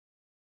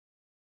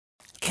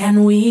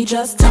Can we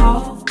just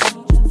talk?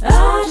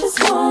 I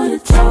just wanna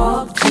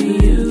talk to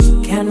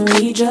you. Can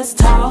we just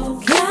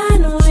talk?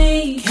 Can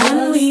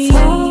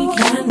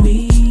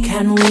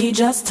we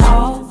just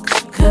talk?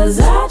 'Cause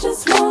I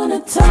just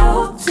wanna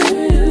talk to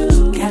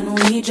you. Can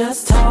we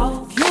just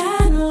talk?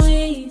 Can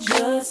we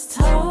just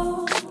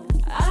talk?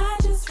 I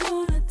just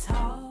wanna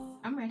talk.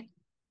 I'm ready.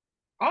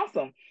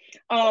 Awesome.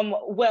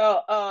 Hello.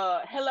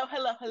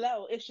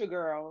 It's your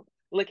girl,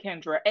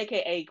 LaKendra,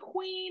 aka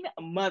Queen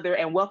Mother,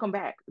 and welcome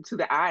back to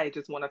the I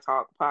Just Want to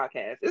Talk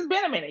podcast. It's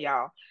been a minute,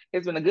 y'all.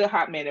 It's been a good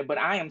hot minute, but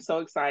I am so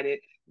excited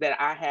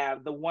that I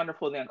have the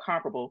wonderful, the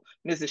incomparable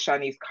Mrs.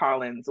 Shinese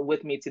Collins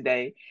with me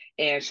today.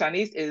 And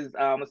Shinese is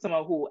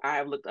someone who I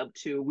have looked up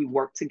to. We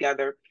work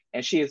together,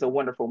 and she is a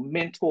wonderful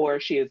mentor.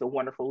 She is a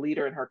wonderful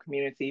leader in her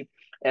community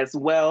as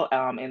well,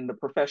 in the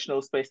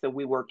professional space that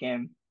we work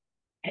in.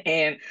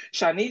 And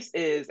Shinese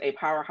is a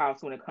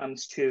powerhouse when it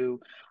comes to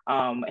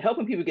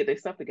helping people get their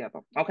stuff together,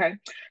 okay?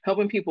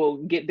 Helping people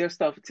get their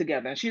stuff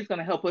together. And she's going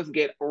to help us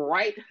get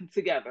right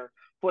together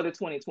for the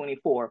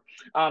 2024.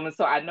 And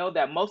so I know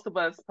that most of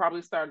us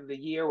probably started the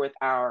year with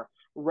our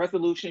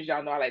resolutions.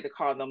 Y'all know I like to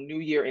call them New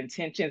Year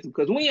intentions,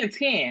 because we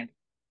intend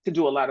to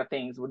do a lot of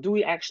things, but do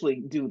we actually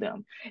do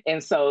them?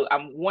 And so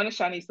I'm wanting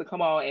Shinese to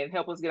come on and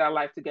help us get our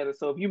life together.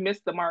 So if you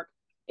missed the mark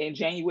in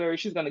January,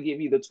 she's going to give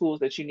you the tools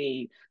that you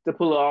need to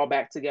pull it all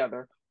back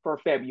together for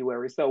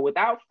February. So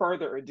without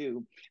further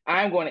ado,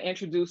 I'm going to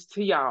introduce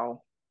to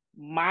y'all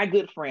my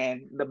good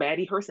friend, the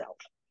baddie herself,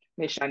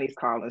 Miss Shinese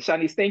Collins.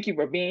 Shinese, thank you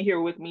for being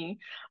here with me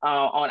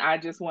on I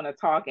Just Want to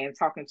Talk, and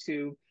talking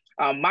to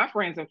my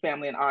friends and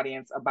family and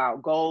audience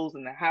about goals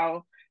and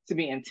how to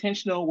be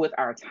intentional with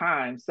our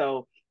time.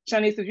 So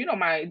Shinese, if you don't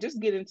mind, just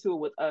get into it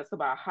with us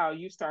about how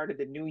you started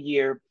the new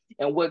year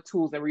and what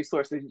tools and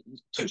resources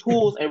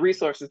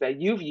that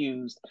you've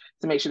used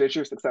to make sure that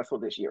you're successful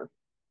this year.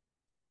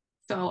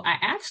 So I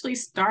actually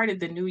started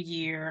the new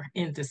year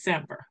in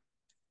December.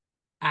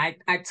 I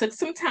took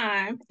some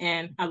time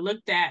and I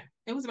looked at,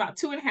 it was about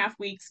 2.5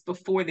 weeks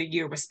before the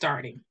year was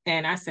starting.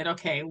 And I said,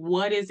 okay,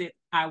 what is it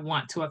I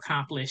want to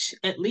accomplish?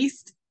 At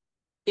least,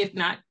 if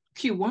not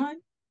Q1,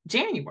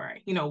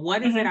 January,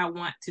 what is it I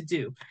want to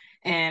do?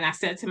 And I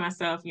said to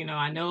myself,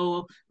 I know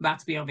I'm about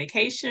to be on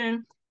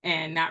vacation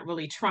and not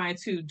really trying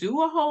to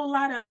do a whole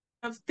lot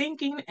of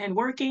thinking and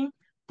working.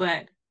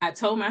 But I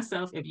told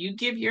myself, if you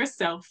give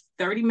yourself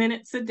 30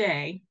 minutes a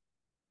day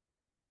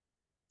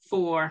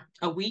for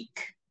a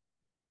week,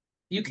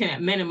 you can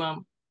at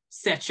minimum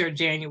set your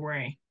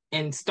January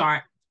and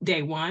start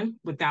day one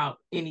without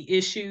any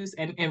issues,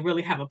 and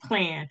really have a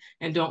plan,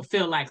 and don't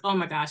feel like, oh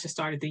my gosh, I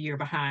started the year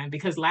behind.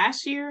 Because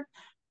last year,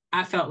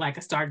 I felt like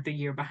I started the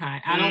year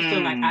behind. I don't feel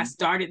like I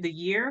started the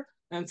year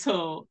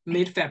until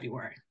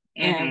mid-February.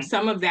 And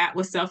some of that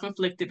was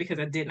self-inflicted because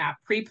I did not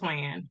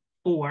pre-plan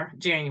for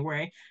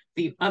January.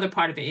 The other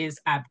part of it is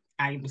I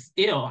was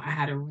ill. I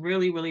had a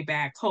really, really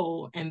bad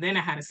cold, and then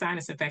I had a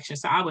sinus infection.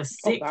 So I was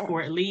sick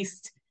for at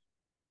least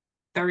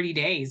 30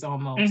 days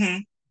almost.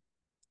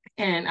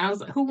 And I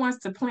was like, who wants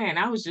to plan?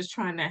 I was just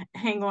trying to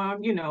hang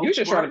on, You're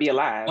just trying to be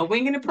alive. A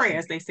wing and a prayer,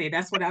 as they say.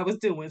 That's what I was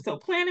doing. So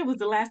planning was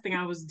the last thing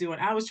I was doing.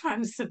 I was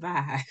trying to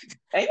survive.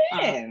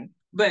 Amen.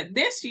 But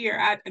this year,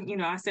 I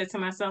said to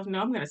myself,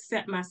 no, I'm going to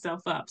set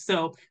myself up.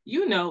 So,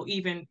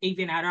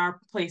 even at our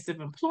place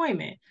of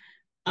employment,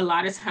 a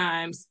lot of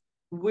times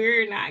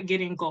we're not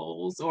getting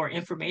goals or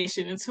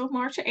information until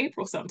March or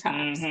April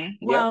sometimes.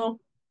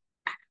 Well,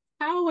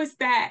 how is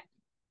that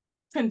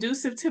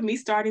conducive to me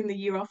starting the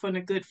year off on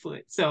a good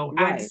foot? So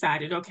I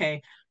decided,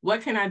 okay,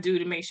 what can I do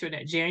to make sure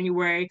that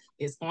January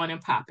is on and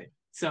popping?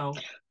 So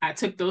I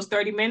took those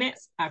 30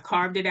 minutes, I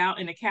carved it out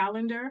in a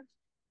calendar.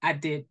 I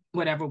did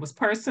whatever was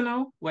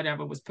personal,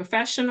 whatever was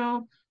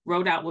professional,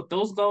 wrote out what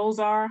those goals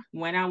are,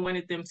 when I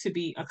wanted them to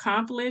be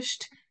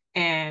accomplished,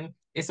 and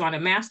it's on a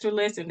master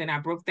list. And then I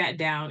broke that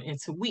down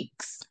into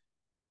weeks.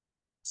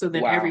 So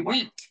then every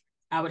week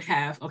I would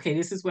have, okay,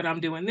 this is what I'm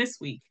doing this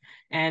week.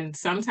 And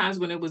sometimes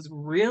when it was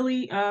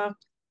really a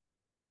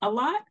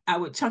lot, I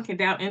would chunk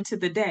it out into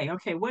the day.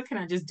 Okay, what can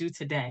I just do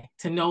today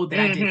to know that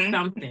I did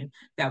something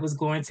that was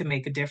going to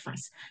make a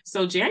difference?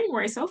 So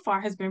January so far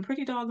has been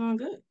pretty doggone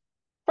good.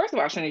 First of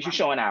all, Shanice, you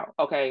showing out,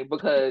 okay?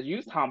 Because you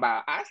was talking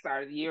about I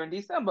started the year in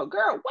December,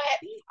 girl. What?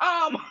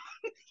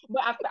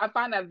 But I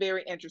find that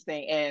very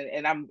interesting,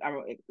 and I'm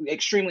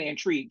extremely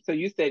intrigued. So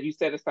you said you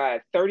set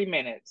aside 30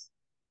 minutes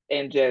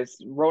and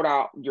just wrote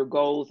out your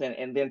goals,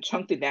 and then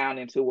chunked it down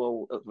into,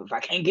 well, if I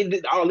can't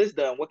get all this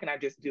done, what can I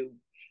just do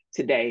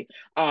today?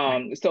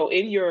 So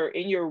in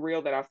your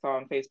reel that I saw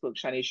on Facebook,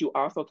 Shanice, you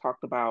also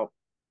talked about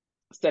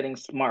setting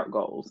SMART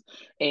goals.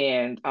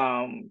 And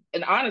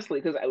honestly,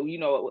 because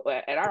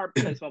at our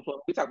place of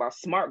employment, we talk about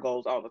SMART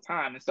goals all the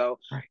time. And so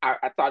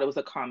I thought it was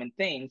a common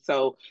thing.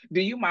 So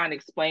do you mind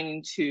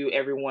explaining to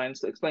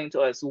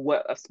us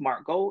what a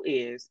SMART goal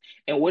is,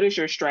 and what is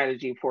your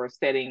strategy for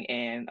setting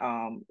and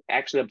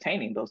actually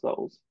obtaining those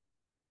goals?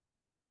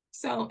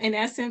 So in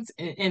essence,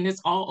 and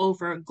it's all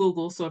over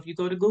Google. So if you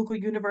go to Google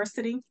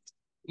University,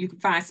 you can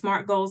find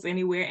SMART goals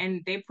anywhere,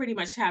 and they pretty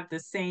much have the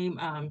same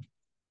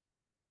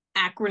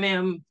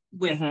acronym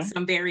with Mm-hmm.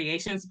 some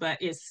variations, but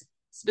it's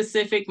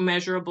specific,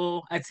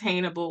 measurable,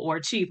 attainable, or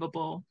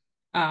achievable,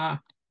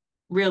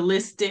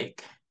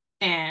 realistic,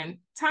 and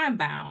time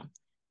bound.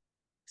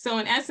 So,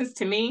 in essence,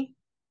 to me,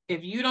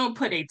 if you don't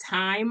put a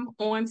time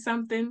on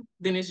something,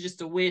 then it's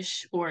just a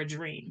wish or a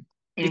dream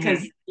Mm-hmm.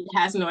 because it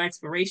has no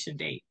expiration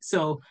date.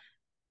 So,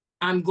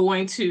 I'm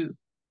going to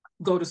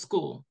go to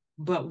school,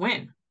 but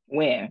when?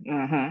 When?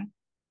 Mm-hmm.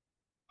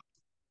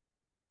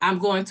 I'm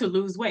going to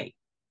lose weight,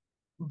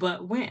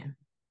 but when?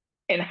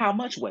 And how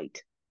much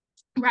weight?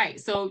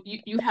 Right. So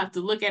you have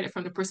to look at it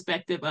from the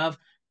perspective of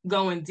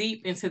going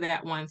deep into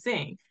that one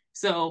thing.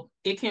 So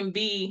it can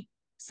be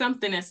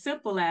something as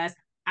simple as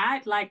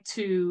I'd like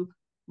to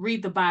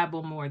read the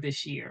Bible more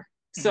this year.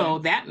 Mm-hmm. So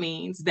that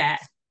means that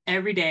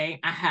every day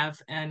I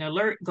have an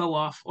alert go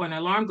off or an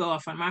alarm go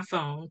off on my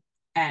phone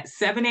at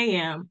 7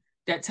 a.m.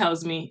 that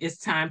tells me it's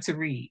time to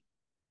read,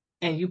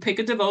 and you pick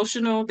a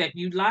devotional that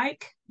you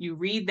like, you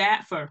read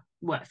that for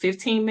what,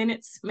 15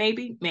 minutes,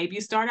 maybe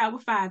you start out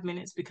with 5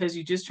 minutes because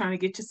you're just trying to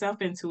get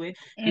yourself into it.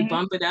 You Mm-hmm.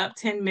 bump it up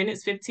 10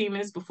 minutes, 15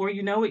 minutes. Before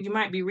you know it, you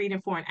might be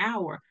reading for an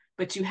hour,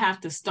 but you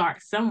have to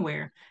start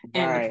somewhere.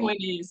 And the Right. point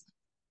is,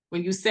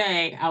 when you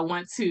say, I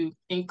want to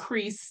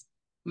increase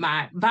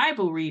my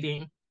Bible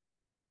reading,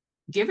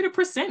 give it a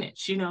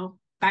percentage,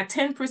 by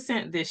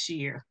 10% this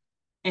year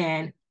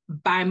and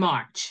by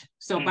March.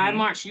 So by Mm-hmm.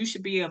 March, you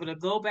should be able to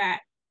go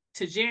back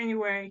to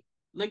January,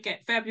 look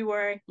at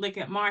February, look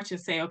at March, and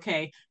say,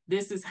 okay,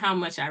 this is how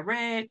much I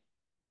read.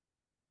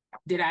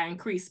 Did I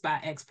increase by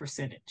X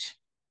percentage?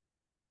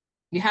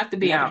 You have to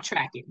be able to Now,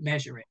 track it,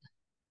 measure it.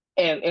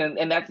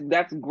 and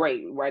that's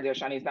great right there,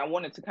 Shanice. Now, I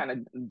wanted to kind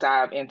of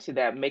dive into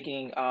that,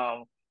 making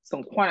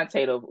some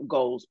quantitative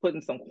goals,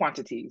 putting some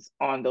quantities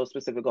on those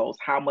specific goals.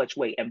 How much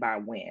weight and by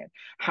when?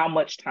 How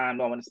much time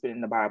do I want to spend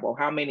in the Bible?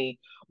 How many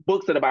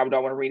books of the Bible do I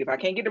want to read? If I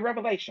can't get to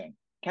Revelation,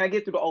 can I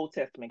get through the Old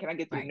Testament? Can I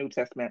get through the Right. New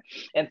Testament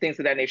and things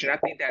of that nature? And I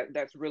think that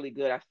that's really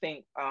good. I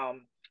think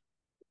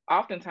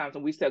oftentimes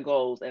when we set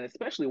goals, and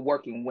especially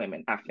working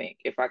women, I think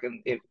if I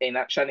can, if and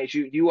not Shanice,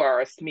 you are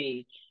a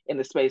SME in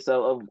the space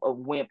of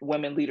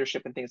women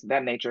leadership and things of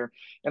that nature,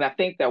 and I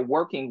think that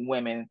working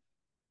women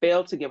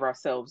fail to give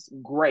ourselves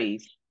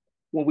grace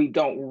when we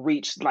don't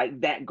reach like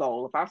that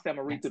goal. If I say I'm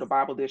gonna read through the Yes,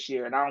 Bible this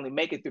year and I only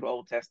make it through the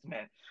Old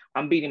Testament,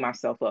 I'm beating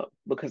myself up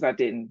because I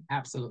didn't,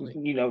 absolutely.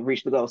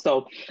 reach the goal.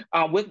 So,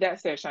 with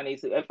that said, Shanice,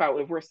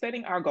 if we're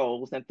setting our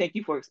goals, and thank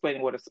you for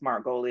explaining what a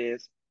SMART goal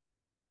is,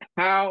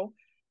 how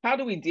how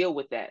do we deal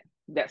with that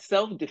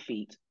self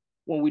defeat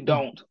when we Mm.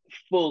 don't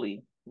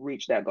fully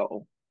reach that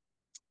goal?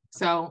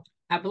 So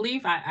I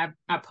believe I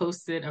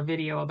posted a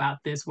video about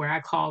this where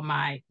I call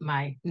my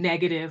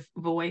negative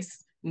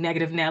voice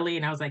negative Nelly,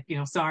 and I was like,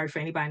 sorry for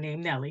anybody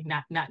named Nelly,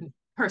 not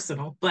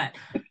personal, but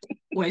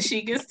when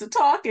she gets to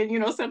talking,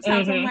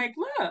 sometimes I'm Mm-hmm. like,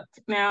 look,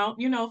 now,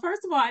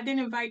 first of all, I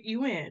didn't invite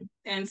you in,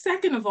 and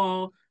second of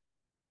all,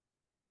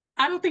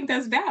 I don't think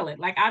that's valid.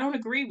 Like, I don't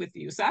agree with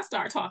you, so I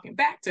start talking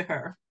back to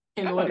her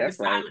in I know order to that's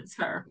right. silence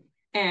her.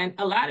 And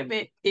a lot of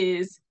it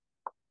is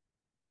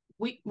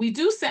we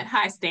do set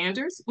high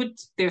standards, which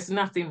there's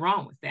nothing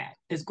wrong with that.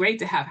 It's great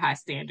to have high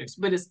standards,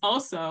 but it's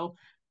also,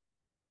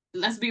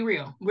 let's be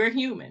real, we're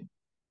human.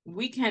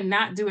 We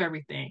cannot do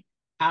everything.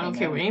 I don't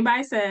care what Amen.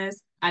 anybody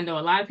says. I know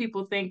a lot of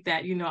people think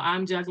that,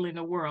 I'm juggling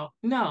the world.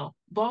 No,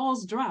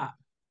 balls drop,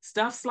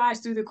 stuff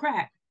slides through the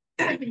crack.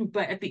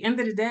 But at the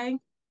end of the day,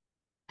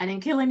 I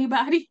didn't kill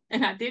anybody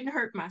and I didn't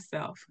hurt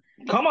myself.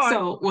 Come on.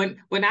 So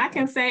when I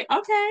can say,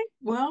 okay,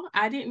 well,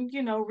 I didn't,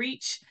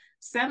 reach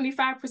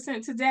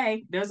 75%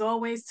 today, there's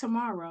always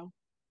tomorrow.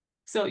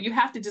 So you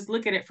have to just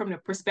look at it from the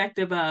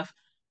perspective of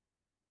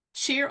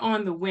cheer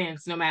on the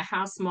wins, no matter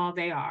how small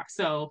they are.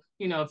 So,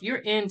 if you're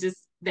in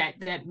just that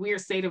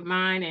weird state of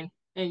mind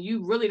and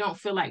you really don't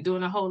feel like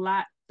doing a whole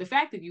lot, the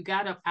fact that you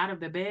got up out of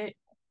the bed,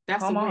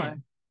 that's a Come win.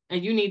 on.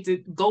 And you need to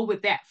go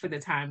with that for the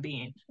time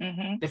being.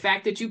 Mm-hmm. The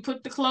fact that you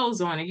put the clothes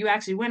on and you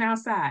actually went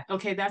outside,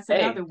 okay, that's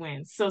Hey. another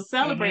win. So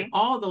celebrate Mm-hmm.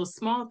 all those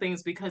small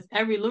things because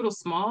every little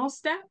small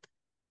step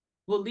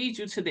will lead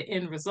you to the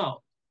end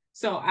result.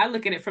 So I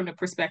look at it from the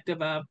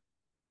perspective of,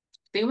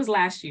 it was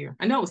last year.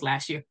 I know it was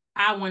last year.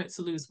 I wanted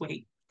to lose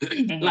weight. A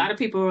Mm-hmm. lot of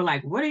people were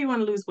like, what do you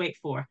want to lose weight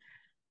for?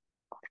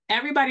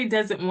 Everybody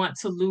doesn't want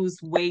to lose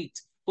weight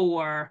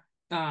for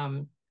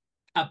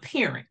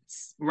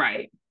appearance.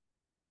 Right.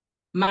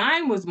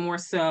 Mine was more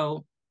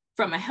so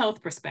from a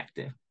health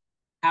perspective.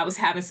 I was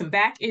having some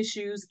back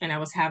issues and I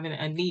was having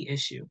a knee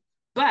issue.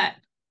 But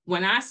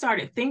when I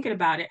started thinking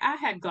about it, I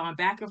had gone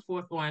back and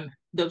forth on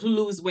the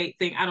lose weight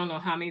thing. I don't know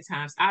how many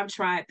times. I've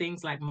tried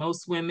things like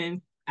most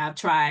women. I've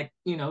tried,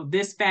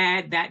 this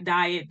fad, that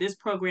diet, this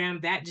program,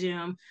 that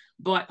gym,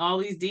 bought all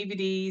these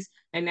DVDs.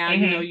 And now,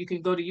 Mm-hmm. you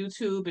can go to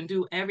YouTube and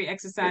do every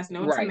exercise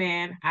known to Right.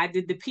 man. I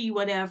did the P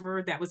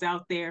whatever that was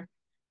out there.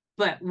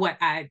 But what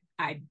I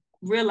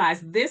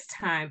realized this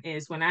time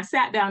is when I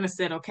sat down and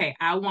said, okay,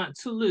 I want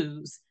to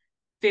lose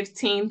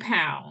 15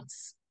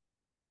 pounds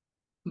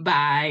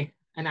by,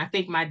 and I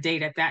think my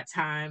date at that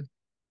time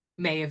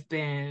may have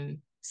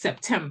been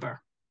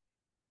September.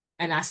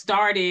 And I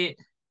started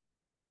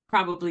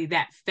probably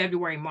that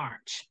February,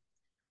 March.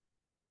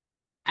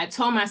 I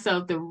told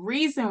myself the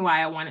reason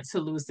why I wanted to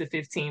lose the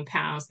 15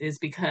 pounds is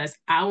because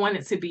I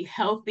wanted to be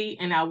healthy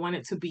and I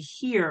wanted to be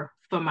here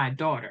for my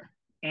daughter.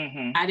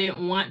 Mm-hmm. I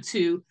didn't want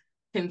to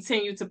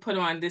continue to put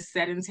on this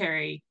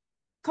sedentary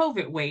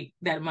COVID weight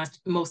that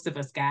most of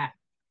us got,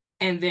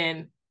 and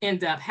then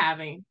end up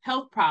having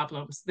health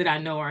problems that I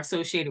know are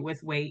associated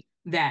with weight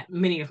that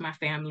many of my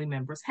family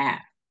members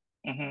have.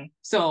 Mm-hmm.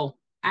 So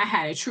I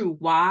had a true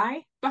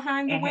why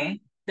behind the Mm-hmm.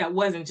 weight that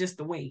wasn't just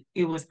the weight.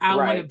 It was, I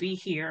want to Right. be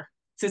here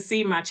to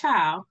see my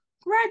child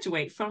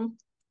graduate from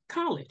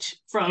college,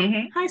 from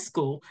Mm-hmm. high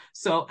school.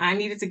 So I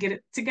needed to get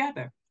it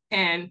together.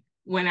 And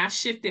when I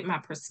shifted my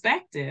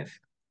perspective,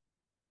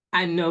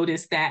 I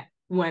noticed that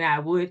when I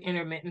would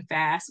intermittent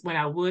fast, when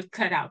I would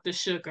cut out the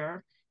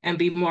sugar and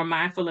be more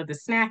mindful of the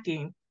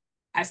snacking,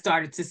 I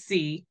started to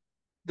see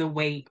the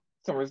weight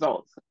Some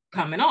results.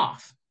 coming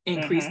off.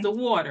 Increase Mm-hmm. the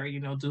water,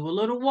 do a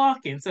little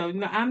walking. So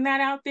I'm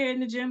not out there in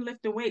the gym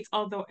lifting weights,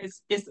 although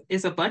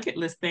it's a bucket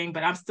list thing,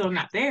 but I'm still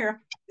not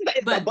there.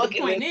 It's a But the bucket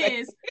point list.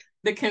 is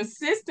the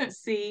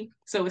consistency.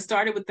 So it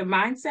started with the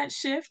mindset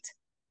shift,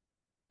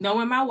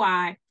 knowing my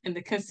why, and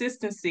the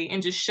consistency,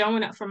 and just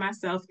showing up for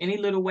myself any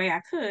little way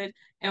I could.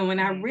 And when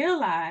I Mm-hmm.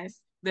 realized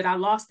that I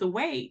lost the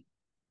weight,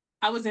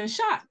 I was in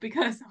shock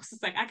because I was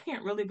just like, I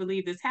can't really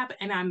believe this happened.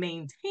 And I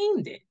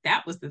maintained it.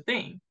 That was the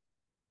thing.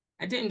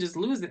 I didn't just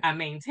lose it, I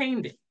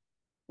maintained it.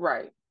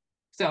 Right.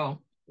 So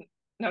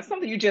Now,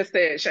 something you just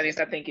said, Shanice,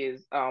 I think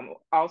is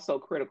also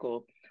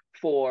critical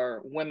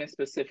for women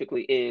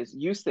specifically is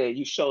you said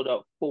you showed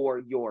up for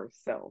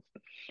yourself.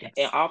 And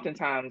yes.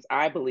 oftentimes,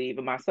 I believe,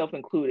 and myself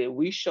included,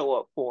 we show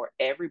up for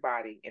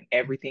everybody and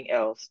everything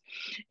else.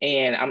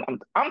 And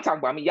I'm talking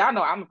about me. Y'all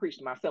know I'm gonna preach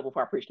to myself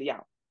before I preach to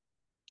y'all.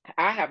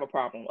 I have a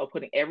problem of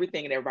putting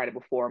everything and everybody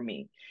before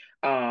me.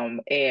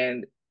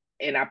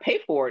 And I pay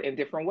for it in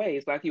different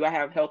ways. Like you, I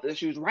have health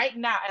issues right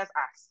now as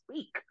I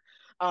speak.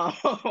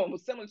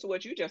 Similar to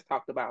what you just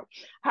talked about.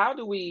 How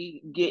do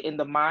we get in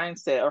the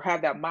mindset or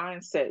have that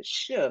mindset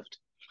shift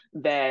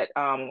that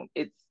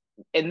it's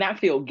and not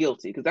feel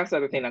guilty? Because that's the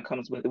other thing that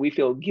comes with it. We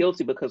feel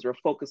guilty because we're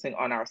focusing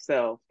on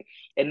ourselves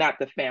and not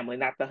the family,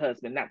 not the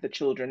husband, not the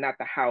children, not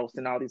the house,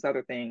 and all these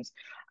other things.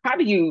 How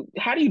do you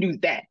do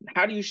that?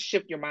 How do you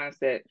shift your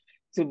mindset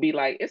to be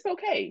like it's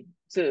okay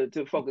to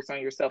focus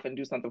on yourself and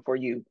do something for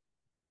you?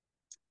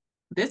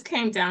 This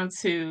came down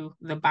to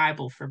the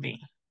Bible for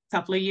me. A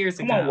couple of years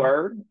Come on, ago,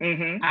 word.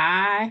 Mm-hmm.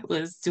 I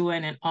was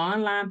doing an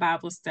online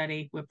Bible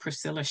study with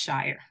Priscilla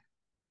Shire,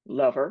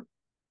 Love her.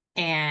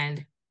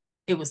 and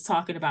it was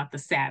talking about the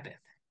Sabbath.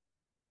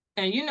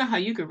 And you know how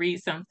you could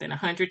read something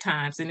 100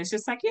 times and it's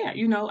just like, yeah,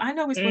 I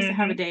know we're supposed to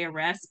have a Mm-hmm. day of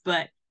rest,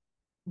 but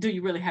do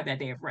you really have that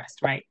day of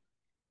rest, right?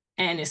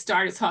 And it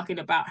started talking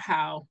about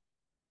how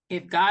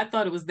if God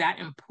thought it was that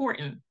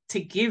important to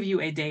give you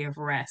a day of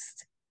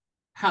rest,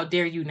 how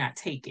dare you not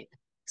take it?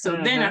 So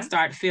then I Mm-hmm.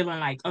 started feeling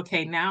like,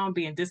 okay, now I'm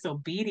being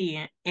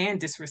disobedient and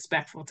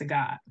disrespectful to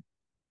God.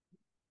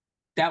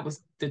 That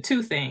was the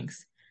two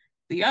things.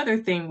 The other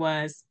thing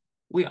was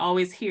we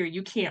always hear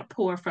you can't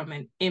pour from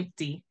an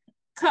empty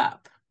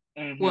cup.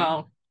 Mm-hmm.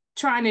 Well,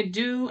 trying to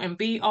do and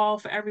be all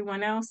for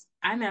everyone else,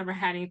 I never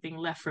had anything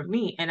left for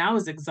me. And I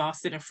was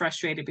exhausted and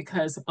frustrated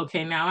because,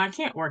 okay, now I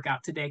can't work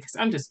out today because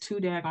I'm just too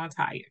daggone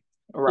tired.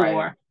 Right.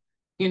 Or,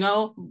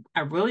 I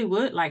really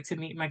would like to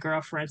meet my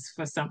girlfriends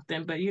for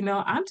something, but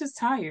I'm just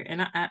tired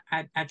and I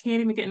can't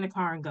even get in the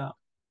car and go.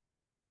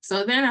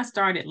 So then I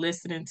started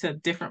listening to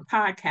different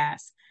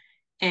podcasts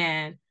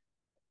and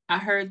I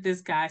heard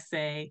this guy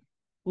say,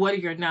 what are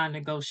your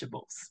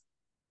non-negotiables?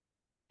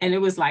 And it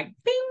was like,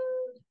 bing.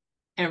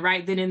 And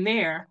right then and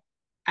there,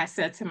 I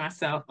said to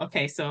myself,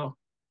 okay, so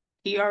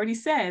he already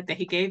said that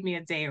he gave me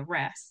a day of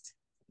rest,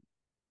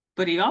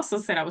 but he also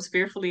said I was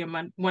fearfully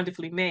and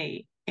wonderfully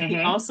made. And he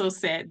Mm-hmm. also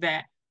said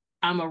that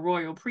I'm a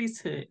royal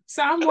priesthood.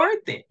 So I'm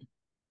worth it.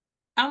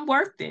 I'm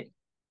worth it.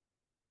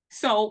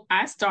 So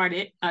I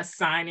started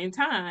assigning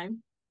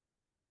time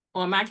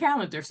on my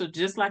calendar. So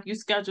just like you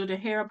scheduled a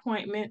hair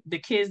appointment, the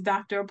kids'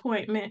 doctor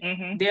appointment,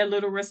 Mm-hmm. their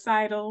little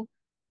recital,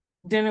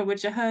 dinner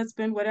with your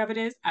husband, whatever it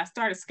is, I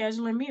started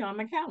scheduling me on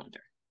my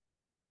calendar.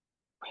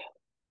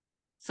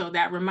 So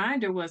that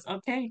reminder was,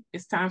 okay,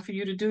 it's time for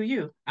you to do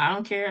you. I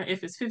don't care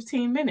if it's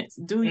 15 minutes,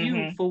 do you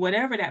Mm-hmm. for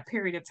whatever that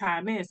period of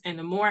time is. And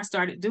the more I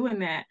started doing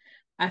that,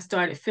 I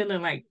started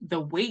feeling like the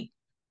weight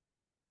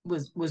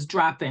was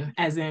dropping,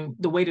 as in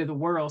the weight of the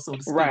world, so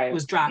to speak, Right.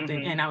 was dropping.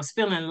 Mm-hmm. And I was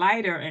feeling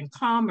lighter and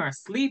calmer,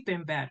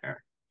 sleeping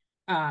better.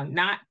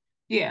 Not,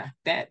 yeah,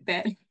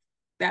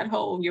 that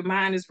whole your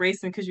mind is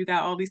racing because you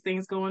got all these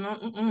things going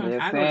on.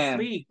 I go to Listen,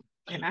 sleep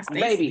and I stay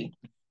lady,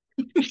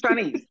 sleep.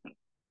 Shanice,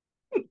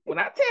 when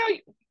I tell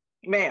you,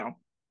 ma'am,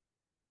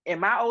 in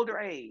my older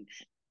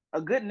age,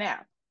 a good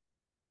nap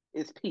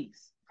is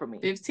peace for me.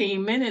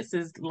 15 minutes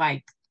is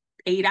like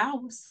 8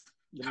 hours.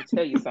 Let me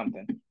tell you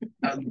something.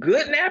 A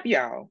good nap,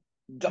 y'all.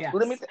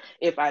 Let me. Yes.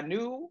 If I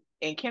knew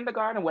in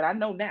kindergarten what I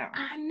know now,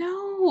 I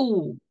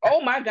know.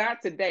 oh my God,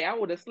 today I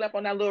would have slept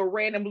on that little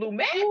red and blue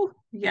mat Ooh,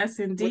 yes,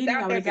 indeedy. I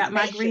without would have got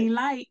my hesitation. green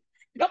light.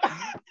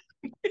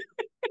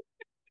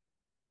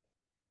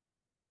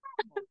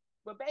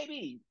 But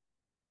baby,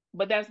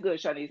 but that's good,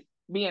 Shanice.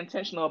 Be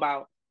intentional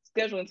about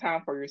scheduling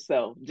time for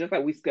yourself, just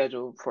like we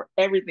schedule for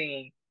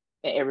everything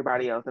and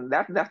everybody else. And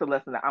that's the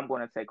lesson that I'm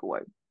going to take away.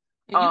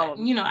 And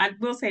Um, I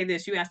will say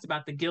this, you asked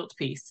about the guilt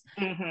piece.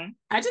 mhm.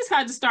 I just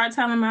had to start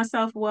telling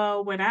myself,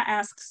 well, when I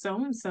ask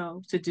so and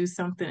so to do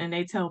something and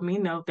they tell me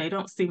no, they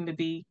don't seem to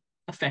be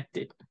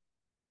affected.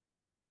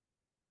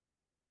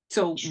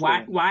 So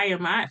why True. why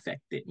am I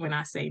affected when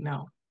I say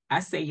no? I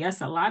say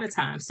yes a lot of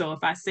times. So if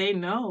I say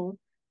no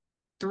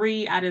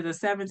 3 out of the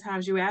 7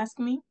 times you ask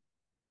me,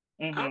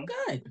 I'm Hmm.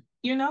 good.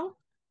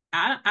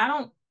 I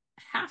don't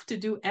have to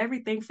do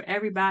everything for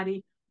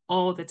everybody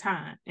all the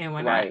time. And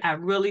when I, Right. I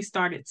really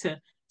started to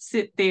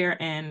sit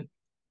there and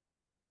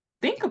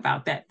think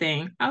about that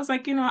thing, I was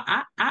like,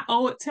 I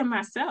owe it to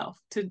myself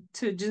to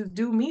just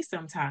do me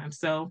sometimes.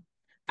 So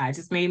I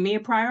just made me a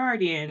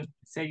priority and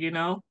said,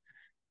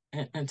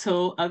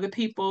 until other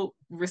people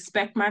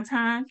respect my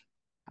time,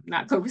 I'm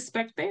not gonna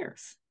respect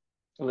theirs.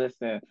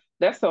 Listen,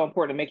 that's so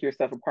important to make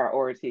yourself a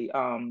priority.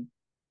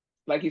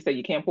 Like you said,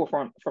 you can't pour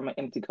from an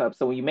empty cup.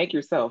 So when you make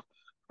yourself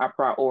a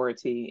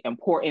priority and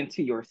pour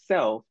into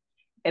yourself,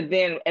 and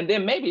then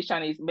maybe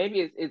Chinese,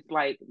 maybe it's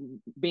like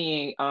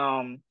being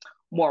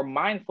more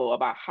mindful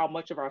about how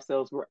much of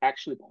ourselves we're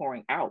actually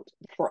pouring out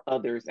for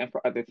others and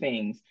for other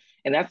things.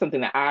 And that's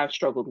something that I've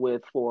struggled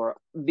with for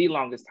the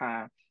longest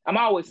time. I'm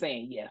always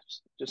saying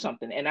yes to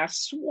something. And I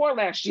swore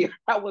last year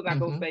I was not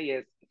gonna Hmm. say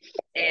yes.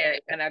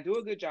 And I do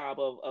a good job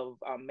of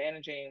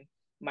managing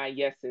my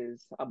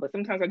yeses, but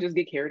sometimes I just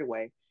get carried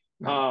away.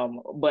 Right.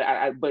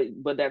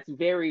 But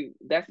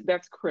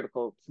that's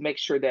critical to make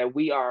sure that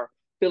we are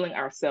filling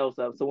ourselves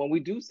up. So when we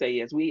do say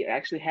yes, we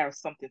actually have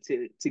something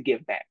to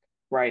give back,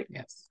 right?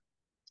 Yes.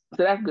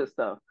 So that's good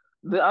stuff.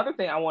 The other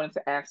thing I wanted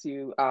to ask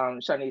you,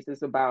 Shanice,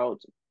 is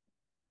about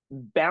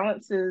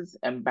balances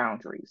and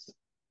boundaries.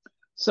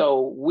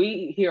 So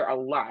we hear a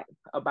lot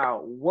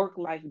about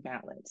work-life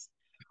balance.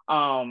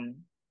 Um,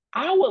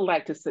 I would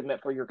like to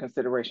submit for your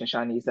consideration,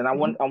 Shanice, and I Mhm.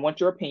 want I want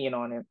your opinion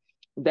on it,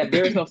 that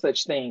there is no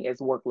such thing as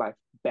work-life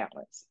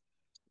balance.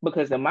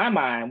 Because in my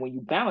mind, when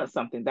you balance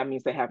something, that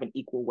means they have an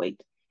equal weight.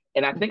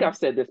 And I think Mhm. I've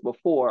said this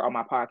before on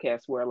my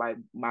podcast where like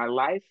my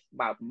life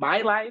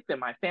and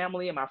my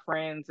family and my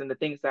friends and the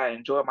things that I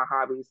enjoy, my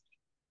hobbies,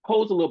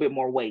 holds a little bit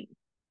more weight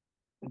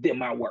than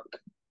my work.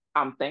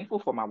 I'm thankful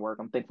for my work.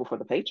 I'm thankful for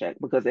the paycheck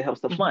because it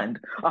helps to Mhm. fund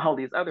all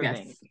these other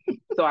things. Yes.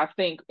 So I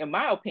think, in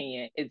my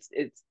opinion, it's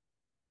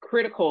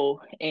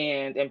critical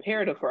and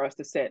imperative for us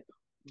to set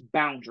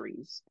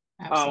boundaries.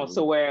 So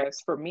Absolutely.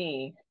 whereas for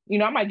me,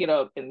 I might get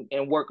up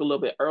and work a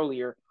little bit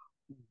earlier,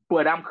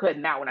 but I'm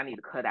cutting out when I need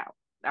to cut out.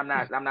 I'm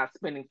Right. not I'm not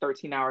spending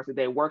 13 hours a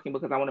day working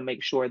because I want to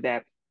make sure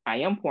that I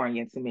am pouring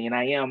into me and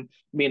I am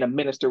being a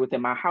minister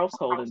within my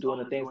household and doing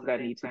the things that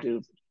I need to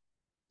do.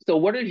 So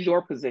what is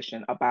your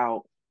position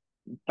about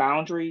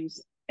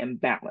boundaries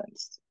and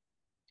balance?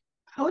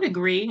 I would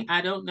agree. I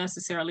don't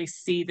necessarily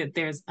see that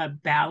there's a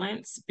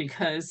balance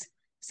because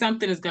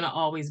something is going to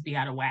always be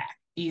out of whack.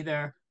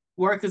 Either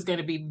work is going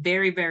to be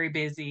very, very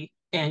busy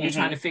and you're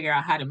trying to Mm-hmm. figure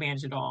out how to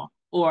manage it all,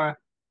 or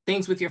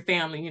things with your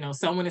family,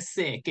 someone is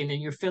sick and then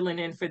you're filling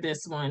in for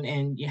this one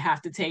and you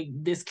have to take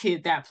this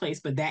kid that place,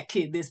 but that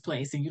kid this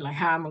place. And you're like,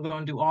 how am I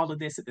going to do all of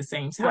this at the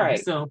same time? Right.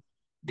 So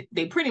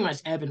they pretty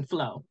much ebb and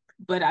flow.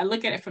 But I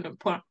look at it from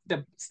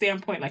the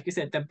standpoint, like you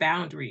said, the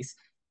boundaries.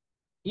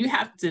 You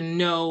have to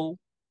know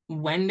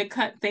when to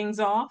cut things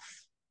off.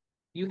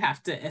 You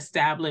have to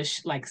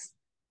establish like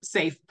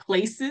safe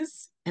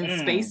places and Mm.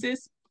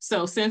 spaces.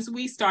 So since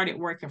we started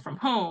working from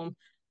home,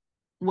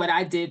 what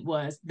I did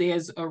was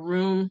there's a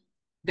room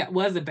that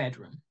was a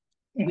bedroom.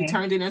 We Mm-hmm.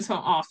 turned it into an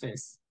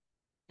office.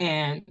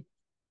 And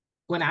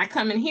when I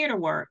come in here to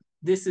work,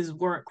 this is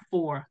work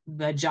for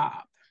the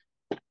job.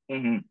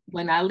 Mm-hmm.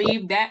 When I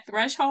leave that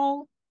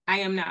threshold, I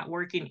am not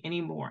working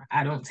anymore.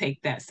 I don't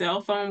take that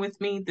cell phone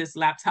with me. This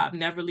laptop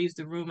never leaves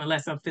the room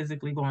unless I'm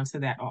physically going to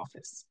that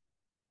office.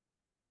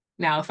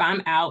 Now, if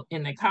I'm out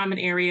in the common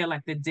area,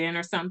 like the den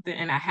or something,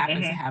 and I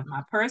happen to Mm-hmm. have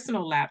my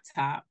personal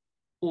laptop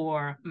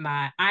or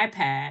my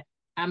iPad,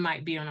 I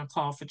might be on a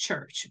call for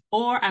church,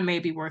 or I may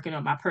be working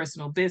on my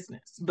personal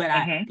business. But I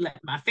Mm-hmm. let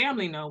my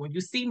family know when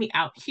you see me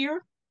out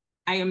here,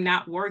 I am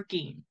not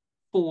working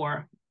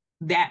for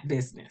that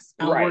business.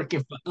 I'm Right.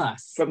 working for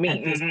us For me.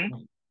 at this Mm-hmm.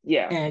 point.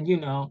 Yeah. And,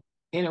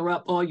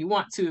 interrupt all you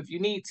want to if you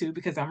need to,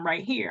 because I'm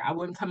right here. I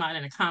wouldn't come out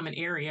in a common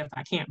area if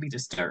I can't be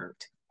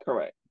disturbed.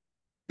 Correct.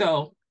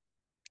 So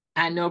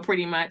I know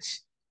pretty much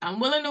I'm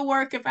willing to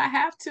work if I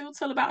have to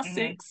till about Mm-hmm.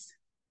 6.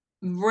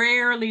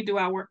 Rarely do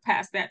I work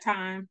past that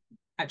time.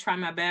 I try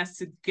my best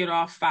to get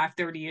off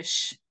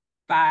 5:30ish,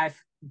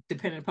 5,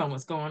 depending upon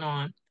what's going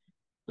on.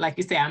 Like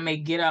you say, I may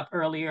get up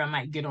earlier, I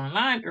might get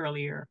online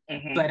earlier,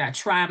 Mm-hmm. but I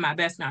try my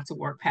best not to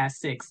work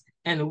past 6.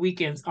 And the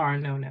weekends are a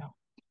no-no.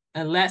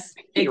 Unless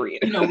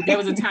Period. there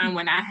was a time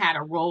when I had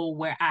a role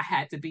where I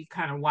had to be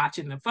kind of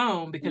watching the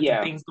phone because of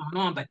Yeah. things going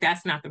on, but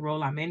that's not the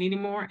role I'm in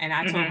anymore. And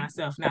I told Mm-hmm.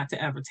 myself not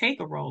to ever take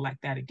a role like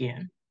that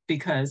again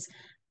because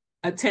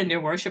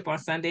attending worship on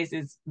Sundays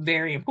is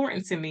very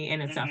important to me,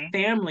 and it's a Mm-hmm.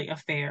 family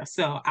affair.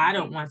 So I Mm-hmm.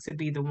 don't want to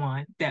be the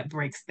one that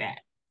breaks that.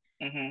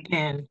 Mm-hmm.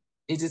 And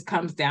it just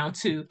comes down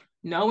to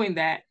knowing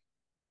that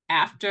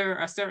after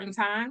a certain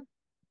time,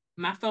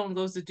 my phone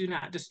goes to do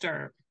not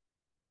disturb.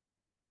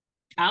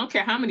 I don't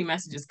care how many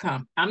messages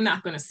come. I'm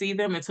not going to see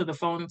them until the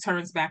phone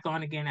turns back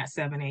on again at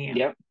 7 a.m.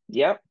 Yep.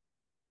 Yep.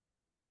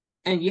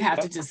 And you have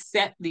to Yep. just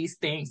set these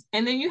things.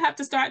 And then you have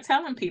to start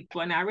telling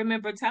people. And I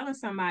remember telling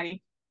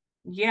somebody,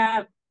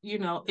 yeah,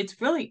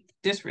 it's really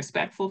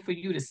disrespectful for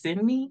you to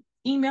send me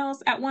emails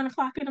at 1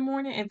 o'clock in the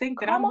morning and think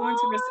that Come I'm going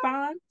to on.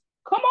 respond.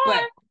 Come But,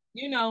 on.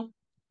 you know,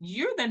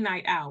 you're the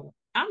night owl.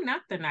 I'm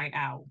not the night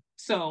owl.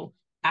 So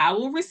I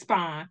will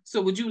respond.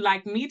 So would you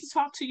like me to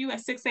talk to you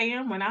at 6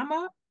 a.m. when I'm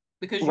up?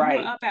 Because you were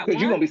Right. up at Because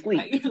you're 1? gonna be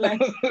asleep.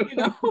 You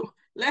know,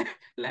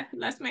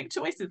 let's make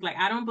choices. Like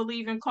I don't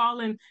believe in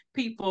calling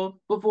people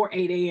before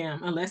 8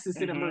 a.m. unless it's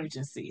an Mm-hmm.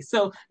 emergency.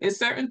 So it's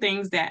certain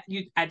things that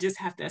I just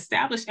have to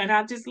establish and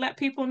I just let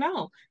people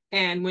know.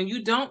 And when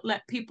you don't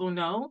let people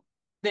know,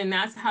 then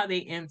that's how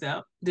they end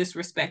up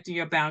disrespecting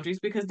your boundaries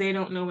because they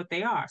don't know what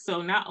they are.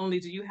 So not only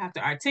do you have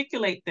to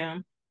articulate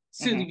them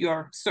to Mm-hmm.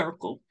 your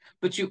circle,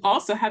 but you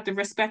also have to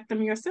respect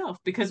them yourself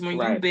because when you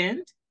Right.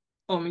 bend,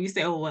 or when you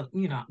say, oh, well,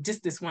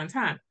 just this one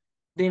time,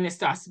 then it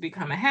starts to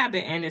become a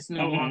habit and it's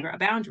no Mm-hmm. longer a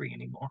boundary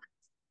anymore.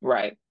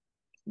 Right.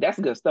 That's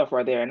good stuff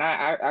right there. And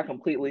I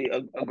completely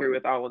agree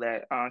with all of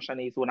that,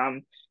 Shanice. When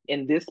I'm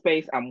in this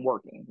space, I'm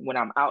working. When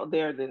I'm out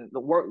there, then the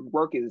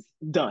work is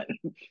done.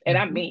 And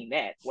I Mm-hmm. mean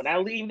that. When I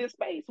leave this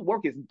space,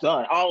 work is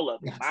done. All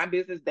of it. Yes. My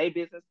business, day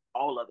business,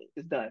 all of it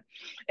is done.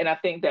 And I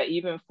think that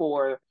even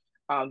for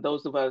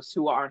those of us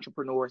who are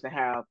entrepreneurs and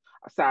have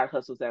side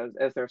hustles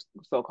as they're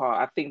so called,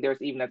 I think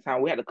there's even a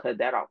time we had to cut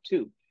that off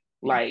too.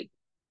 Yeah. Like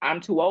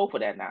I'm too old for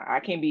that now. I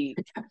can't be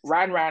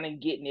riding around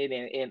and getting it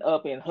and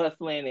up and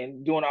hustling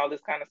and doing all this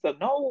kind of stuff.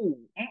 No,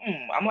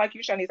 I'm like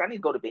you, Shanice. I need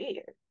to go to bed.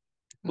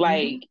 Mm-hmm.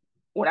 Like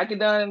when I get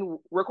done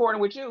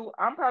recording with you,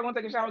 I'm probably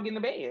gonna take a shower, and get in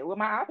the bed with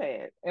my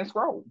iPad and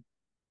scroll.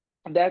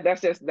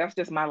 That's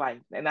just my life,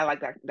 and I like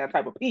that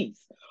type of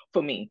peace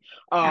for me.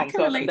 I can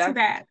So relate to that's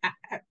that.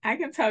 I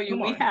can tell you,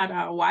 come we on. had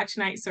our watch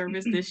night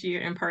service this year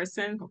in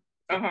person.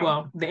 Uh-huh.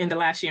 Well, the end of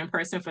last year in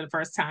person for the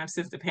first time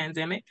since the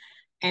pandemic.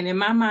 And in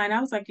my mind,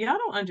 I was like, y'all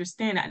don't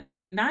understand. At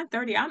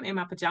 9:30, I'm in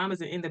my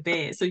pajamas and in the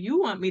bed. So you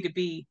want me to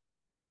be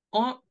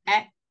on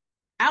at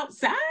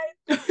outside?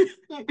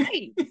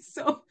 Right.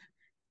 So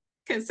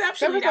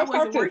conceptually Service that don't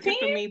start wasn't till working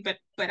 10. for me,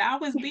 but I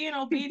was being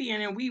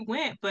obedient and we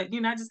went. But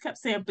I just kept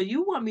saying, but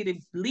you want me to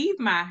leave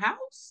my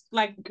house,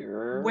 like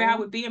where I Girl,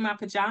 would be in my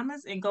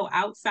pajamas and go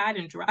outside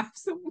and drive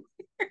somewhere?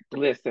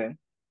 listen,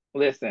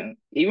 listen.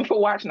 Even for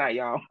watch night,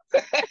 y'all.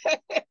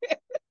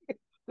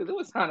 Because it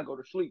was time to go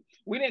to sleep.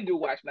 We didn't do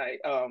watch night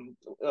coming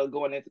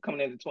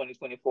into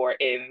 2024,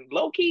 and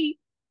low key,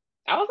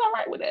 I was all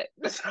right with that.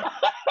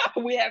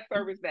 We had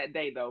service that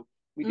day though.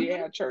 We did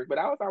Mm-hmm. have church, but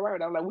I was all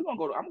right. I was like, we're gonna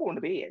go. I'm going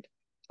to bed.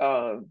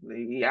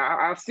 Yeah,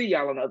 I'll see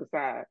y'all on the other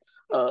side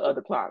of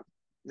the clock,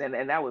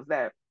 and that was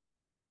that,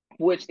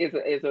 which is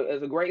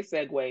a great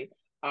segue,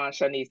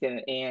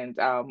 Shanice, and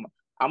I'm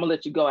gonna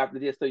let you go after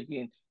this so you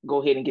can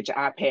go ahead and get your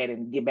iPad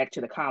and get back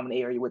to the common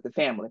area with the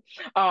family.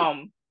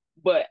 Um,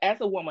 but as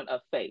a woman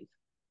of faith,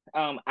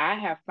 I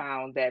have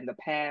found that in the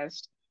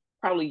past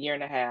probably year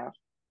and a half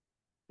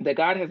that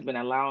God has been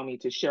allowing me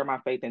to share my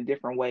faith in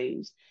different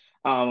ways,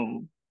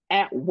 um,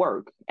 at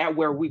work, at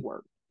where we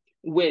work,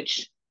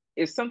 which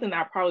is something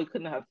I probably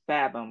couldn't have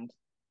fathomed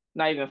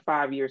not even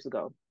 5 years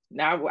ago.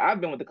 Now I've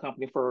been with the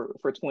company for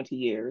 20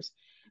 years,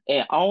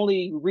 and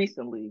only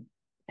recently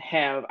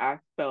have I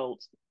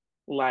felt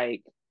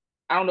like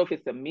I don't know if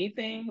it's a me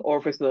thing or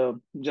if it's a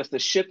just a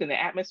shift in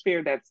the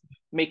atmosphere that's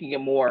making it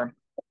more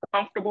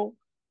comfortable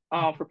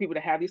for people to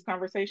have these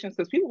conversations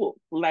because people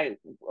like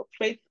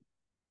faith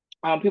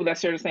people that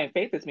share the same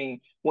faith as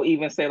me will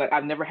even say like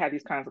I've never had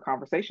these kinds of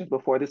conversations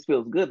before. This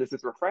feels good. This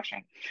is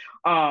refreshing.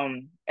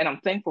 And I'm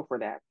thankful for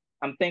that.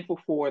 I'm thankful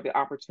for the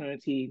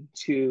opportunity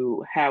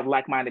to have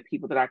like-minded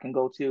people that I can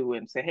go to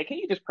and say, hey, can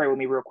you just pray with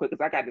me real quick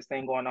because I got this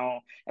thing going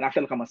on and I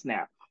feel like I'm gonna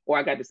snap, or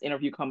I got this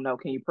interview coming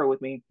up, can you pray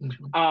with me?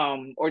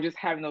 Mm-hmm. Or just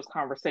having those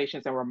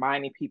conversations and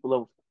reminding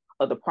people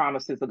of the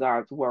promises of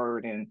God's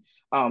word and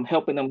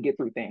helping them get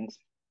through things.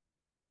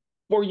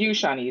 For you,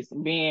 Shanice,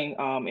 being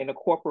in the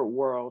corporate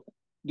world,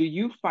 do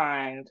you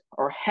find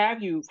or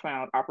have you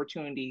found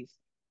opportunities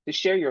to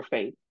share your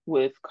faith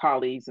with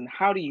colleagues, and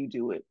how do you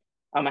do it?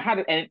 And how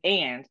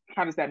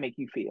does that make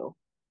you feel?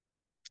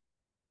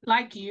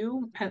 Like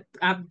you,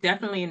 I've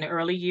definitely in the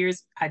early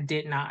years, I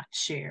did not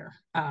share.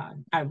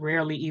 I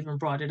rarely even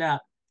brought it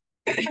up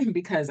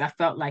because I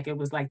felt like it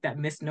was like that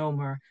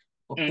misnomer.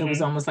 It was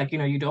Mm-hmm. almost like,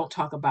 you don't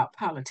talk about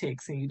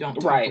politics and you don't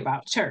talk Right.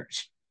 about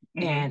church.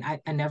 Mm-hmm.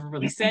 And I never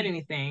really said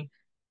anything.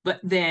 But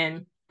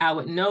then I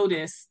would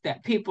notice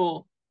that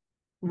people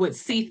would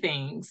see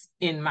things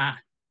in my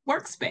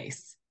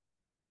workspace.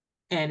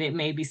 And it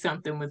may be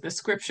something with a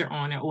scripture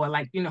on it, or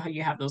like, how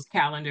you have those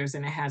calendars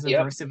and it has a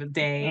Yep. verse of a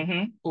day,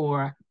 Mm-hmm.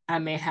 or I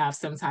may have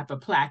some type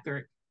of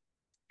placard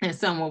and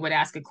someone would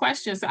ask a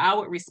question, so I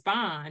would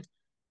respond.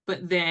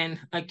 But then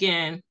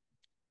again,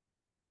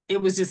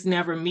 it was just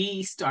never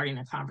me starting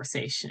a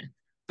conversation.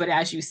 But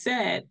as you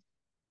said,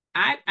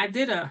 I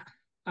did a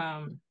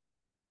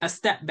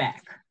step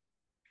back.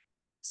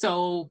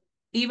 So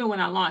even when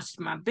I launched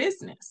my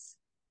business,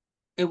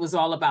 it was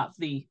all about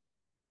the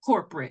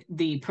corporate,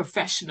 the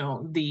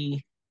professional,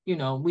 we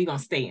gonna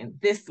stay in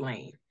this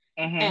lane.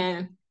 Mm-hmm.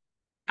 And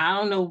I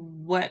don't know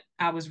what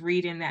I was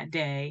reading that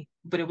day,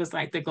 but it was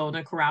like the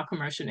Golden Corral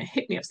commercial and it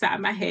hit me upside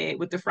my head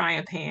with the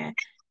frying pan.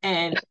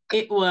 And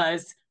it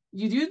was,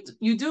 you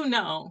do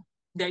know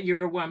that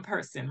you're one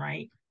person,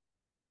 right?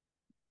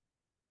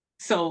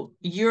 So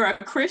you're a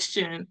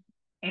Christian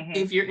Mm-hmm.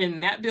 if you're in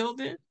that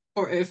building,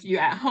 or if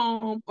you're at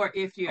home, or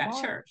if you're Come at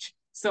on. church.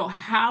 So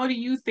how do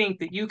you think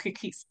that you could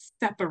keep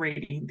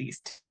separating these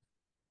two?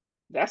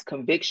 That's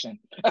conviction.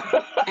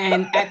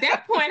 And at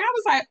that point, I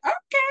was like,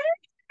 okay,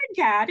 I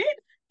got it.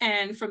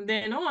 And from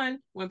then on,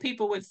 when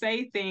people would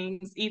say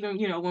things, even,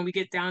 when we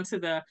get down to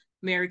the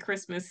Merry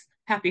Christmas,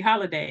 Happy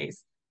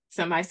Holidays,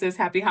 somebody says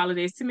Happy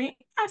Holidays to me,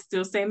 I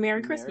still say Merry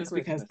Merry Christmas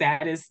because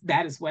Christmas.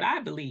 that is what I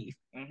believe.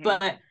 Mm-hmm.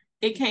 But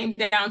it came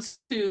down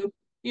to,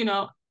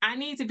 I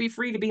need to be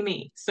free to be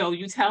me. So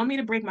you tell me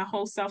to bring my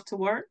whole self to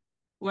work.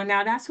 Well,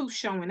 now that's who's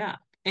showing up.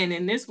 And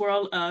in this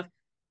world of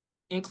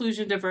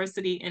inclusion,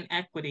 diversity, and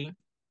equity,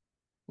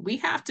 we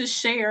have to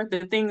share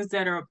the things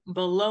that are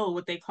below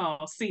what they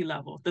call sea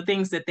level, the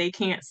things that they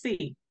can't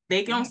see.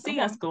 They don't Come see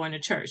us on. going to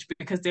church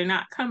because they're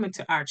not coming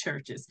to our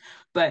churches.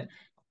 But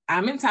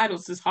I'm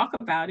entitled to talk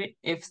about it.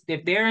 If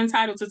they're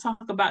entitled to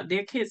talk about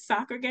their kid's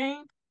soccer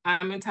game,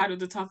 I'm entitled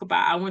to talk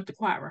about I went to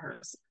choir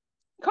rehearsal.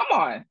 Come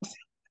on.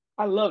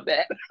 I love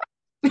that.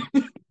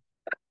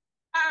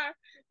 I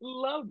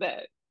love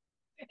that.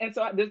 And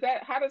so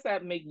how does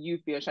that make you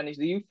feel, Shanice?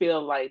 Do you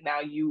feel like now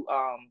you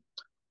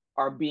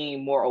are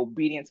being more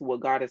obedient to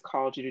what God has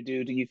called you to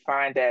do? Do you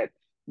find that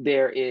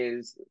there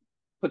is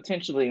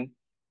potentially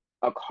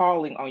a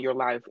calling on your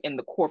life in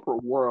the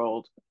corporate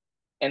world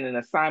and an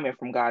assignment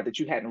from God that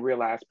you hadn't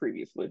realized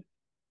previously?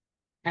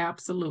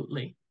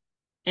 Absolutely.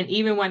 And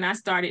even when I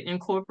started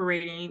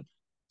incorporating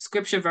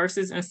scripture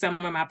verses in some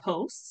of my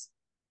posts,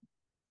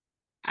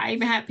 I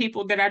even had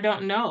people that I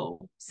don't know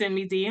send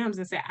me DMs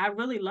and say, "I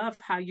really love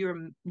how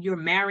you're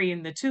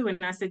marrying the two." And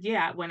I said,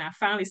 "Yeah." When I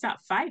finally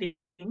stopped fighting,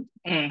 I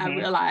Mm-hmm.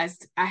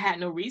 realized I had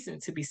no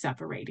reason to be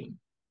separating.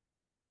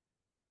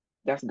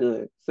 That's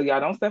good. So y'all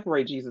don't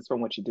separate Jesus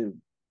from what you do.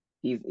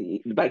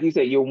 Like you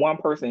said, you're one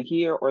person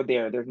here or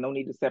there. There's no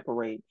need to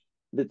separate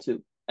the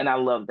two. And I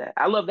love that.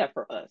 I love that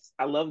for us.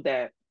 I love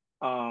that.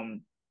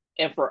 Um,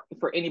 and for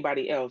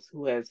anybody else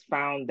who has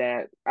found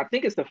that, I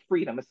think it's the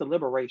freedom, it's the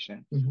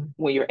liberation Mm-hmm.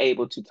 when you're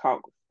able to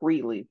talk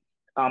freely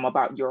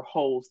about your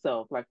whole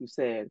self, like you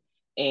said,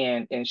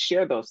 and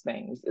share those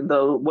things.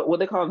 What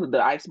they call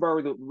the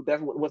iceberg,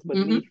 that's what's Mm-hmm.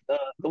 beneath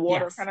the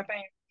water Yes. kind of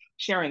thing.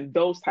 Sharing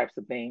those types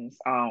of things,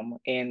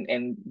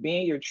 and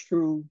being your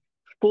true,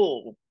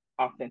 full,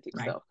 authentic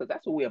Right. self, because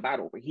that's what we're about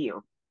over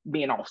here,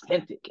 being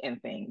authentic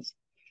and things.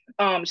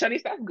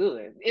 Shanice, that's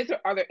good.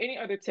 Are there any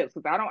other tips?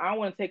 Because I don't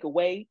want to take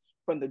away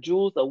from the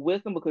jewels of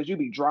wisdom because you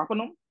be dropping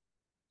them.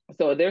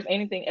 So if there's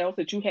anything else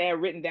that you had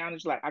written down,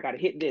 it's like I got to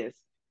hit this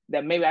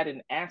that maybe I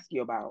didn't ask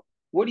you about.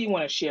 What do you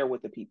want to share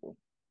with the people?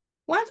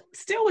 Well,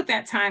 still with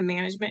that time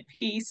management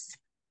piece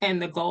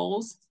and the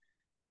goals,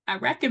 I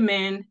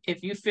recommend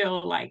if you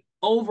feel like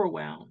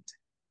overwhelmed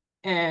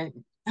and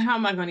how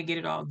am I going to get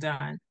it all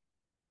done?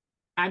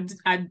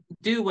 I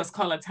do what's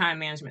called a time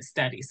management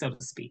study, so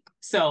to speak.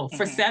 So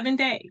for Mm-hmm. 7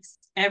 days,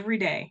 every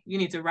day, you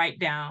need to write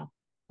down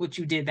what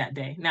you did that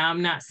day. Now,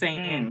 I'm not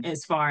saying Mm.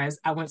 as far as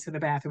I went to the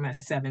bathroom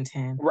at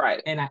 7:10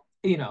 Right. and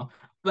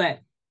but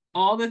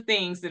all the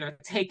things that are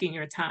taking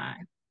your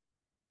time.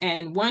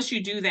 And once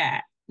you do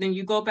that, then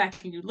you go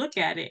back and you look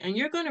at it and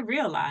you're going to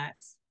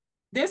realize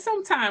there's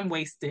some time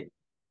wasted.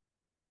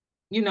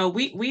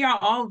 We are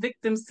all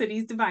victims to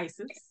these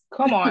devices.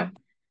 Come on.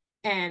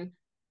 And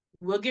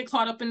we'll get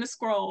caught up in the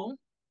scroll.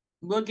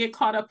 We'll get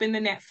caught up in the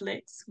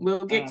Netflix.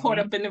 We'll get caught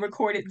Mm-hmm. up in the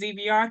recorded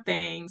DVR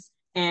things.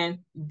 And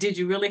did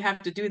you really have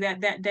to do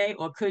that day?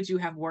 Or could you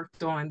have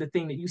worked on the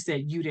thing that you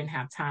said you didn't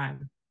have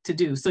time to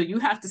do? So you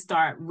have to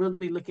start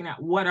really looking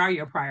at what are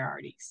your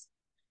priorities.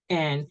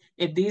 And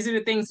if these are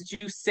the things that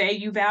you say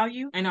you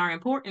value and are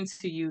important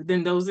to you,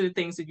 then those are the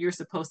things that you're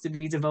supposed to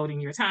be devoting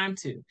your time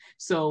to.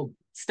 So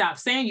stop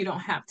saying you don't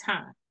have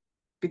time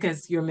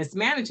because you're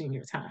mismanaging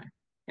your time,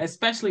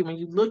 especially when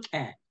you look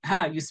at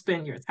how you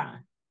spend your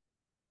time.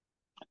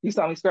 You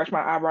saw me scratch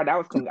my eyebrow. I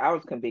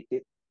was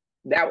convicted.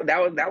 That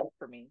was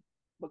for me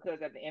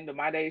because at the end of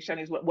my day,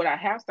 Shanice, what I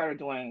have started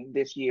doing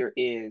this year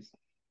is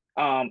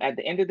at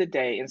the end of the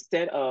day,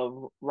 instead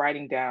of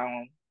writing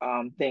down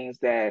things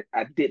that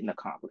I didn't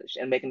accomplish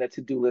and making a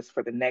to-do list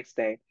for the next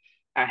day,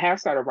 I have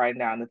started writing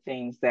down the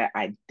things that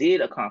I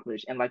did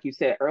accomplish. And like you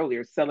said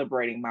earlier,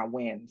 celebrating my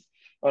wins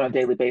on a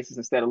daily basis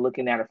instead of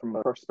looking at it from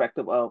a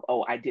perspective of,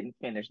 oh, I didn't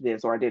finish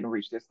this or I didn't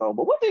reach this goal.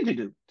 But what did you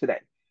do today?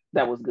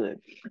 That was good.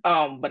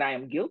 But I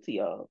am guilty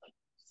of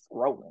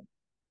scrolling.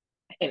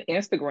 And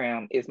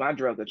Instagram is my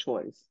drug of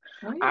choice.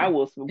 Oh I yeah.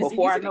 will, It's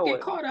before I easy to know get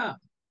it, caught up.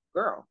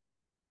 girl,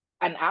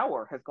 an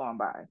hour has gone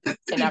by.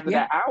 And after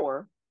Yeah. that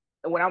hour,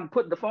 and when I'm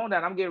putting the phone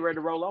down, I'm getting ready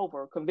to roll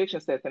over. Conviction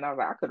sets in. I was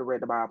like, I could have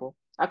read the Bible.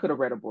 I could have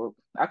read a book.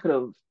 I could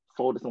have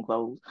folded some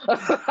clothes.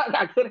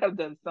 I could have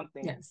done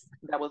something Yes.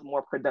 that was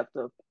more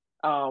productive.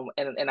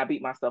 And I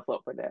beat myself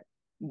up for that.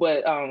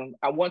 But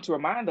I want to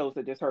remind those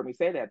that just heard me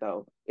say that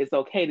though, it's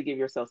okay to give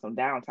yourself some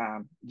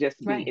downtime. Just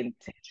to be Right.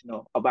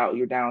 intentional about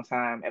your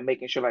downtime and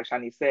making sure, like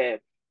Shani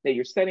said, that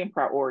you're setting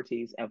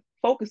priorities and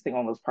focusing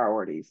on those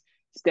priorities,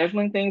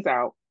 scheduling things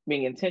out,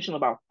 being intentional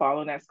about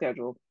following that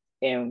schedule.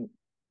 And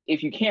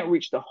if you can't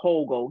reach the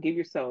whole goal, give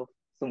yourself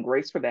some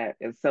grace for that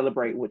and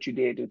celebrate what you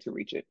did do to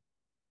reach it.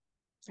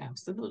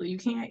 Absolutely. You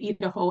can't eat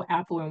a whole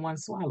apple in one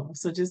swallow.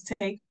 So just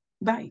take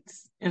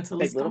bites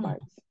until it's Take little gone.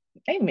 bites.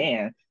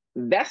 Amen.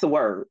 That's the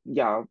word,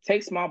 y'all.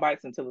 Take small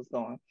bites until it's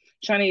gone.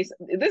 Chinese,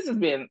 this has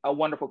been a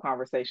wonderful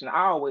conversation.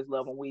 I always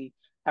love when we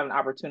have an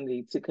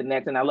opportunity to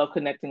connect, and I love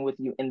connecting with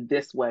you in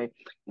this way.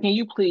 Can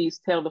you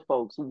please tell the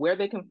folks where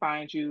they can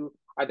find you?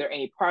 Are there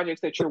any projects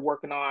that you're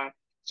working on?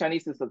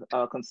 Chinese is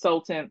a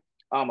consultant,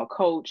 a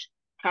coach.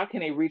 How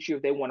can they reach you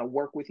if they want to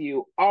work with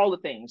you? All the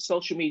things,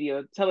 social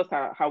media. Tell us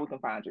how we can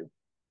find you.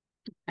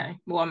 Okay.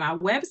 Well, my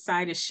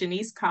website is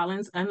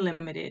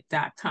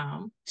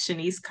ShaniceCollinsUnlimited.com,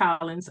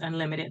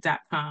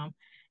 ShaniceCollinsUnlimited.com.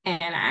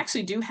 And I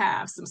actually do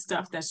have some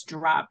stuff that's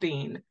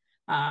dropping.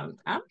 I'll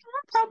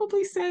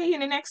probably say in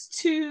the next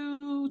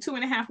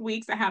 2.5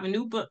 weeks, I have a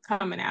new book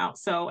coming out.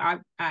 So I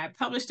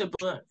published a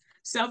book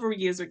several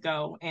years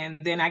ago, and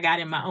then I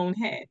got in my own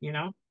head,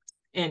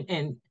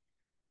 and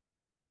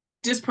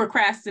just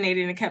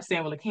procrastinated and kept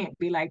saying, well, it can't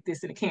be like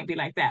this and it can't be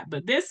like that.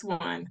 But this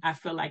one, I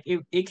feel like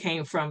it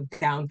came from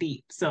down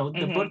deep. So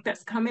the book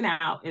that's coming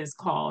out is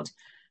called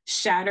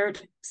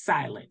Shattered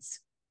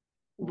Silence,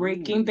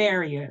 Breaking Ooh.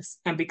 Barriers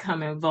and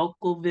Becoming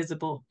Vocal,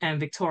 Visible, and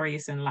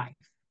Victorious in Life.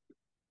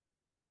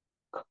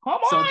 Come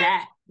So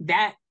on.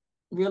 that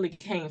really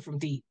came from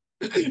deep.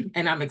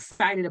 And I'm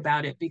excited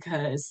about it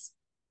because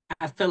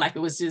I feel like it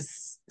was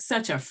just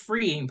such a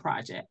freeing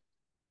project.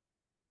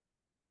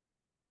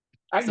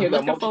 I can So hear the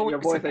looking emotion in forward your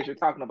to voice as that. you're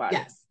talking about it.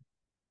 Yes.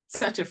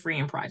 Such a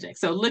freeing project.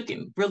 So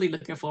really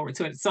looking forward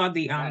to it. Saw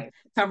the Nice.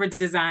 cover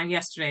design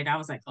yesterday and I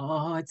was like,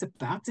 oh, it's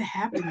about to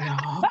happen,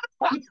 y'all.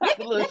 The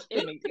little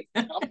shimmy.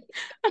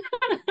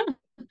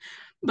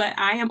 But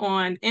I am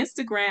on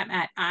Instagram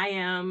at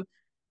I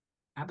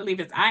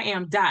believe it's I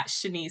am dot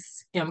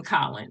Shanice M.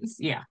 Collins.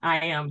 Yeah,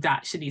 I am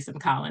dot Shanice M.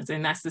 Collins.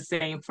 And that's the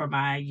same for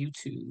my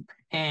YouTube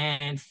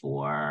and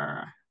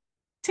for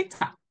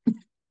TikTok.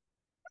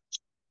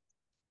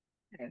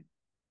 Okay.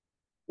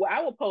 Well,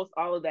 I will post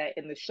all of that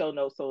in the show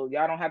notes so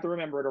y'all don't have to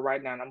remember it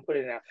right now. And I'm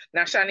putting it out.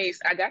 Now, Shanice,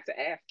 I got to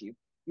ask you.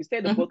 You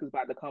said the Mhm. book is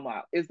about to come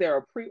out. Is there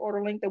a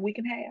pre-order link that we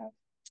can have?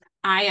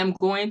 I am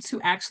going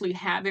to actually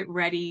have it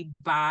ready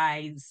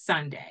by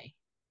Sunday.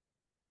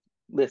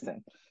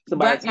 Listen. So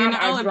by But the time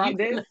I if you drop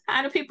this,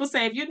 how do people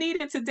say if you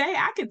need it today,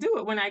 I could do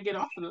it when I get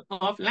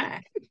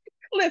offline.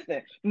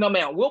 listen, no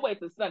man, we'll wait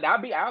till Sunday.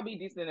 I'll be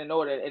decent in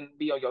order and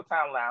be on your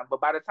timeline. But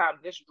by the time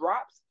this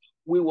drops,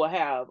 we will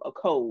have a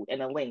code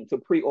and a link to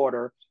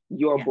pre-order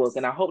your book.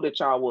 And Yes. I hope that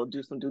y'all will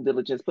do some due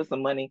diligence, put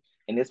some money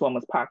in this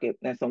woman's pocket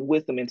and some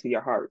wisdom into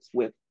your hearts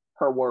with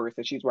her words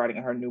that she's writing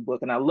in her new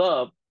book. And I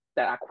love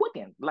that I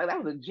quickened. Like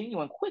that was a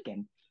genuine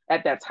quicken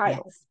at that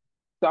title. Yes.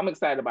 So I'm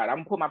excited about it. I'm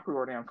gonna put my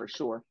pre-order in for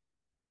sure.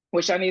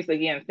 Well, Shanice,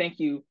 again, thank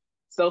you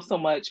so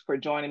much for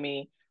joining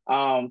me.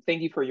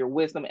 Thank you for your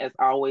wisdom as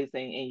always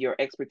and your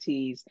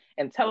expertise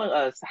and telling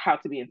us how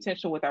to be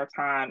intentional with our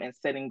time and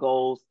setting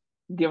goals,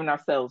 giving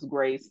ourselves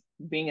grace,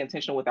 being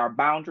intentional with our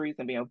boundaries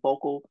and being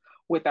vocal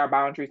with our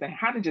boundaries and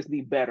how to just be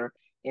better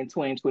in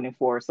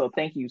 2024. So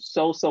thank you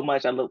so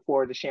much. I look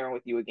forward to sharing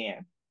with you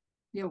again.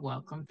 You're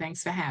welcome.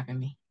 Thanks for having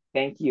me.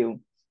 Thank you.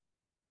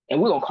 And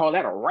we're going to call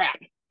that a wrap.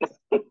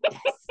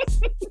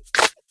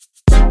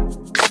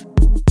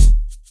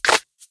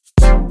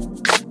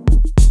 Yes.